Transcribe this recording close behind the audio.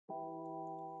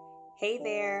Hey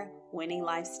there, Winning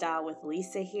Lifestyle with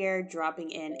Lisa here, dropping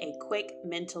in a quick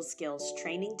mental skills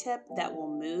training tip that will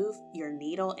move your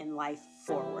needle in life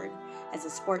forward. As a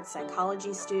sports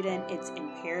psychology student, it's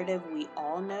imperative we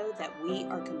all know that we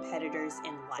are competitors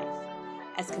in life.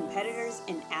 As competitors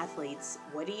and athletes,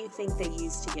 what do you think they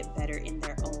use to get better in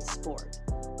their own sport?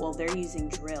 Well, they're using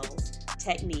drills,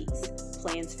 techniques,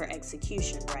 plans for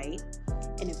execution, right?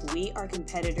 And if we are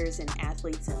competitors and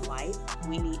athletes in life,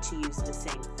 we need to use the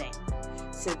same thing.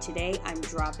 So today I'm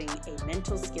dropping a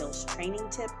mental skills training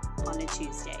tip on a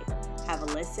Tuesday. Have a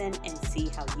listen and see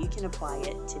how you can apply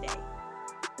it today.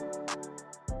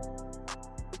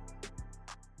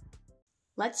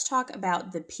 Let's talk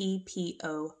about the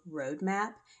PPO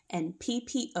roadmap, and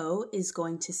PPO is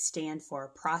going to stand for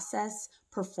process,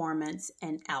 performance,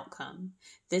 and outcome.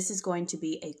 This is going to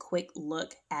be a quick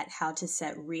look at how to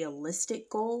set realistic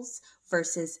goals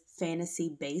versus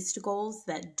fantasy-based goals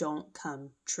that don't come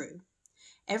true.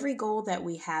 Every goal that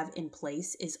we have in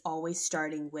place is always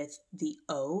starting with the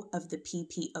O of the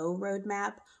PPO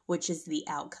roadmap, which is the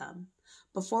outcome.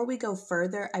 Before we go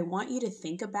further, I want you to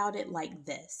think about it like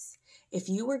this. If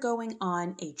you were going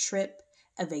on a trip,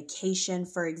 a vacation,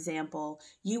 for example,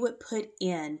 you would put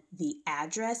in the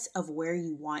address of where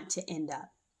you want to end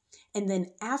up. And then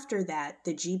after that,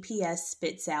 the GPS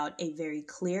spits out a very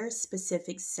clear,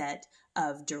 specific set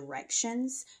of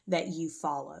directions that you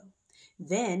follow.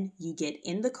 Then you get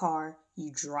in the car,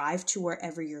 you drive to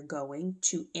wherever you're going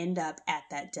to end up at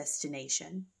that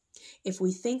destination. If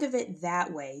we think of it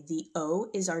that way, the O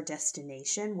is our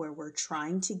destination where we're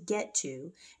trying to get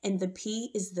to, and the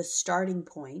P is the starting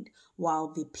point,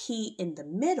 while the P in the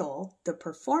middle, the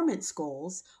performance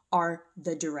goals, are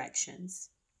the directions.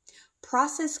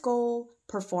 Process goal,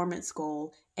 performance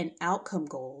goal, and outcome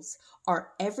goals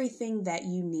are everything that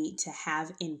you need to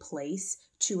have in place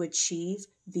to achieve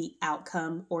the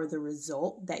outcome or the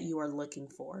result that you are looking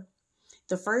for.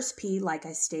 The first P, like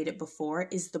I stated before,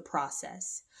 is the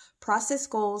process. Process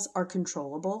goals are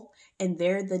controllable, and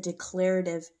they're the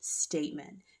declarative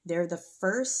statement. They're the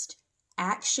first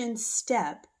action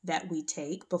step that we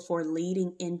take before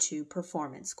leading into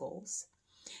performance goals.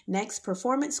 Next,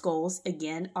 performance goals,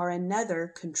 again, are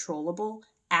another controllable,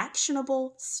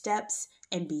 actionable steps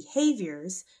and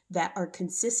behaviors that are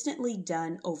consistently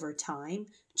done over time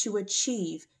to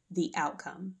achieve the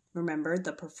outcome. Remember,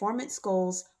 the performance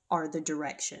goals are the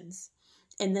directions.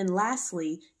 And then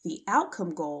lastly, the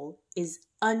outcome goal is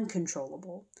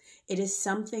uncontrollable. It is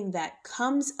something that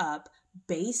comes up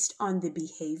based on the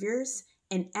behaviors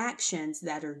and actions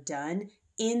that are done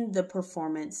in the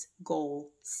performance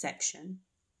goal section.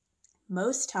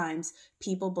 Most times,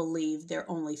 people believe their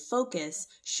only focus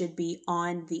should be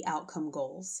on the outcome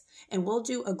goals. And we'll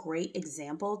do a great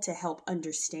example to help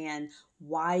understand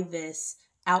why this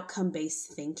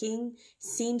outcome-based thinking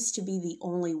seems to be the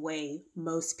only way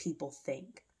most people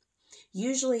think.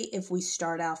 Usually, if we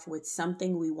start off with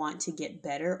something we want to get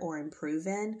better or improve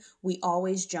in, we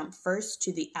always jump first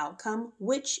to the outcome,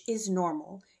 which is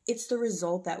normal. It's the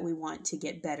result that we want to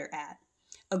get better at.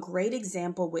 A great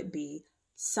example would be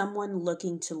someone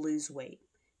looking to lose weight.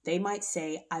 They might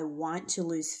say, I want to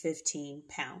lose 15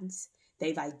 pounds.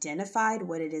 They've identified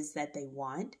what it is that they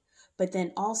want, but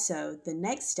then also the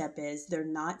next step is they're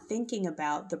not thinking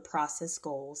about the process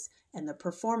goals and the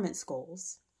performance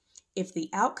goals. If the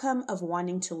outcome of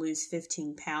wanting to lose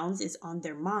 15 pounds is on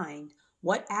their mind,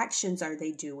 what actions are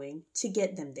they doing to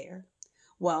get them there?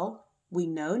 Well, we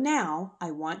know now I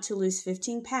want to lose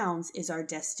 15 pounds is our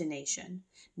destination.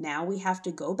 Now we have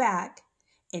to go back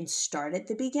and start at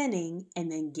the beginning and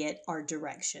then get our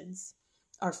directions.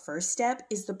 Our first step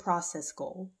is the process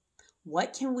goal.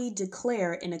 What can we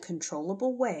declare in a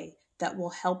controllable way that will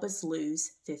help us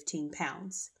lose 15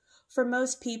 pounds? For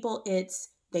most people, it's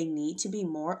they need to be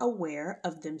more aware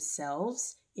of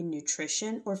themselves in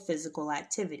nutrition or physical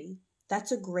activity.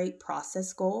 That's a great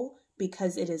process goal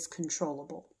because it is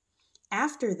controllable.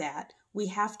 After that, we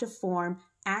have to form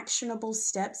actionable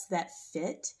steps that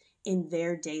fit in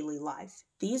their daily life.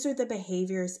 These are the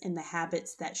behaviors and the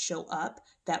habits that show up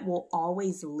that will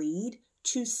always lead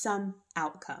to some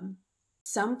outcome.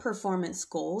 Some performance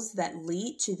goals that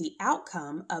lead to the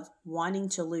outcome of wanting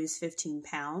to lose 15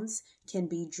 pounds can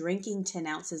be drinking 10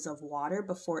 ounces of water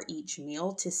before each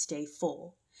meal to stay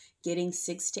full, getting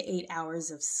 6 to 8 hours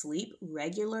of sleep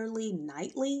regularly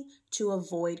nightly to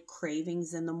avoid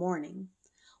cravings in the morning,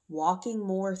 walking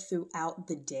more throughout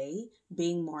the day,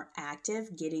 being more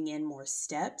active, getting in more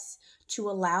steps to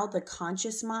allow the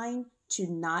conscious mind to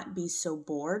not be so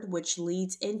bored, which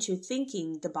leads into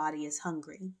thinking the body is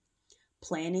hungry.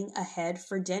 planning ahead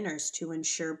for dinners to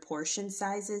ensure portion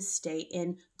sizes stay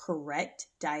in correct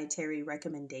dietary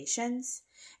recommendations,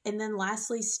 and then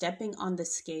lastly, stepping on the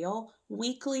scale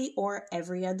weekly or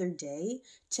every other day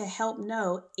to help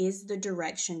know, is the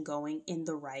direction going in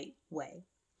the right way?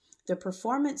 The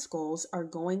performance goals are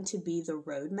going to be the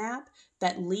roadmap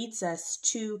that leads us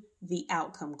to the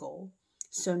outcome goal.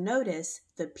 So notice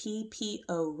the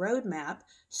PPO roadmap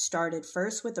started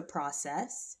first with a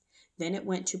process, then it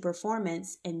went to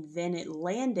performance, and then it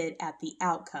landed at the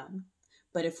outcome.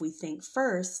 But if we think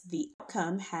first, the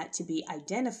outcome had to be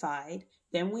identified,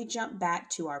 then we jump back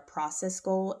to our process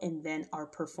goal and then our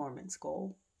performance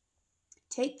goal.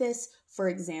 Take this, for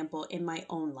example, in my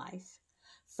own life.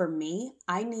 For me,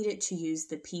 I needed to use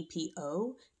the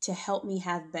PPO to help me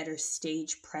have better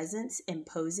stage presence in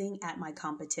posing at my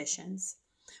competitions.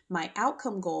 My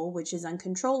outcome goal, which is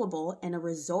uncontrollable and a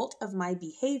result of my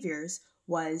behaviors,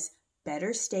 was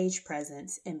better stage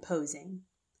presence in posing.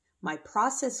 My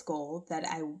process goal that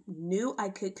I knew I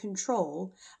could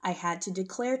control, I had to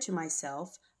declare to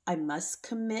myself, I must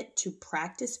commit to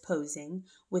practice posing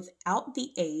without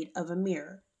the aid of a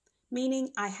mirror.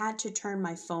 Meaning I had to turn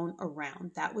my phone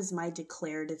around. That was my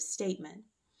declarative statement.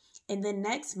 And then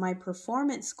next, my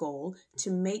performance goal to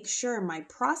make sure my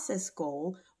process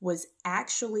goal was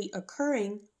actually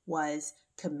occurring was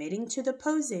committing to the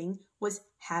posing, was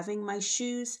having my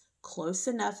shoes close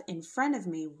enough in front of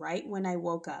me right when I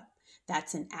woke up.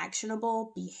 That's an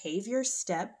actionable behavior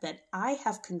step that I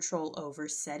have control over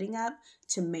setting up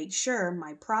to make sure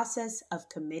my process of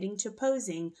committing to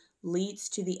posing leads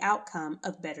to the outcome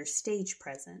of better stage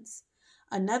presence.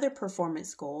 Another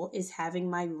performance goal is having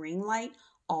my ring light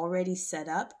already set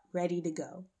up, ready to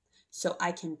go, so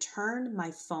I can turn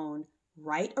my phone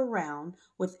right around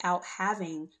without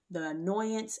having the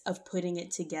annoyance of putting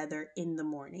it together in the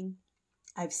morning.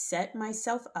 I've set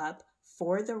myself up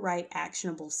for the right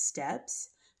actionable steps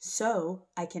so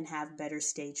I can have better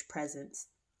stage presence.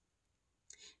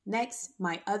 Next,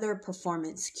 my other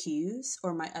performance cues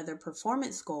or my other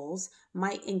performance goals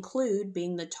might include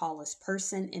being the tallest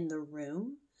person in the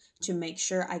room to make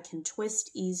sure I can twist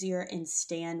easier and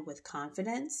stand with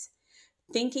confidence,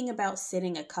 thinking about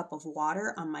sitting a cup of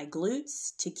water on my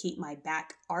glutes to keep my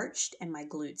back arched and my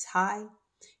glutes high,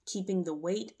 keeping the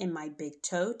weight in my big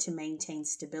toe to maintain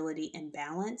stability and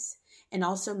balance, and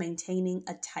also maintaining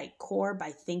a tight core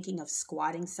by thinking of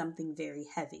squatting something very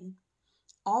heavy.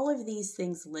 All of these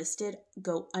things listed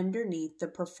go underneath the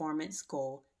performance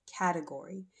goal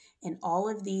category, and all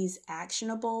of these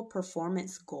actionable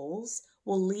performance goals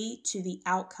will lead to the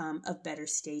outcome of better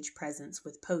stage presence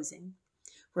with posing.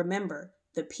 Remember,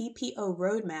 the PPO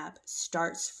roadmap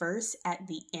starts first at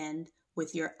the end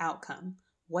with your outcome.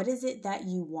 What is it that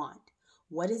you want?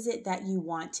 What is it that you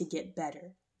want to get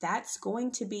better? That's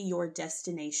going to be your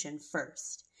destination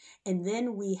first. And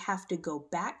then we have to go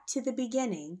back to the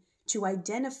beginning to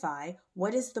identify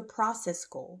what is the process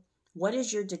goal. What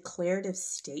is your declarative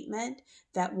statement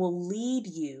that will lead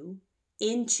you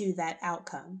into that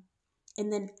outcome?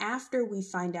 And then after we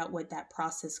find out what that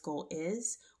process goal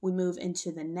is, we move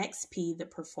into the next P, the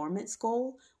performance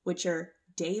goal, which are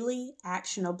daily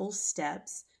actionable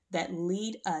steps that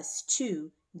lead us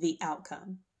to the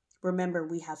outcome. Remember,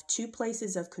 we have two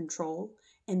places of control,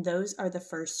 and those are the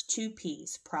first two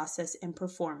P's, process and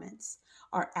performance.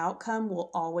 Our outcome will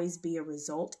always be a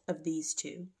result of these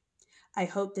two. I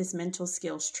hope this mental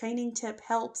skills training tip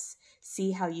helps.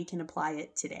 See how you can apply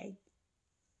it today.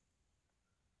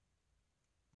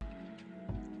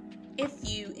 If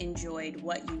you enjoyed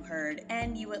what you heard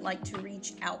and you would like to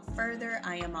reach out further,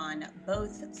 I am on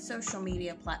both social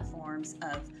media platforms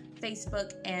of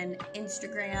Facebook and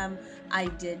Instagram. I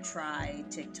did try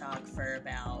TikTok for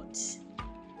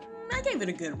I gave it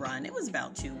a good run. It was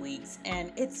about 2 weeks,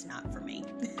 and it's not for me.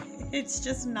 It's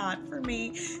just not for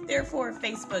me. Therefore,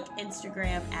 Facebook,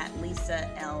 Instagram at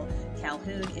Lisa L.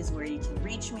 Calhoun is where you can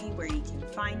reach me, where you can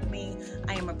find me.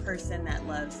 I am a person that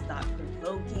loves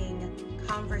thought-provoking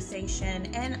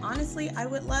conversation, and honestly, I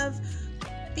would love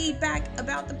feedback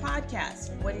about the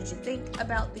podcast. What did you think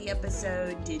about the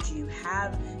episode? Did you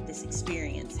have this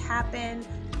experience happen?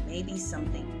 Maybe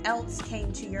something else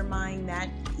came to your mind that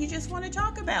you just want to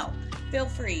talk about. Feel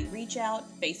free, reach out,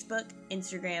 Facebook,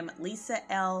 Instagram, Lisa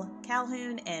L.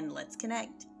 Calhoun, and let's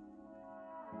connect.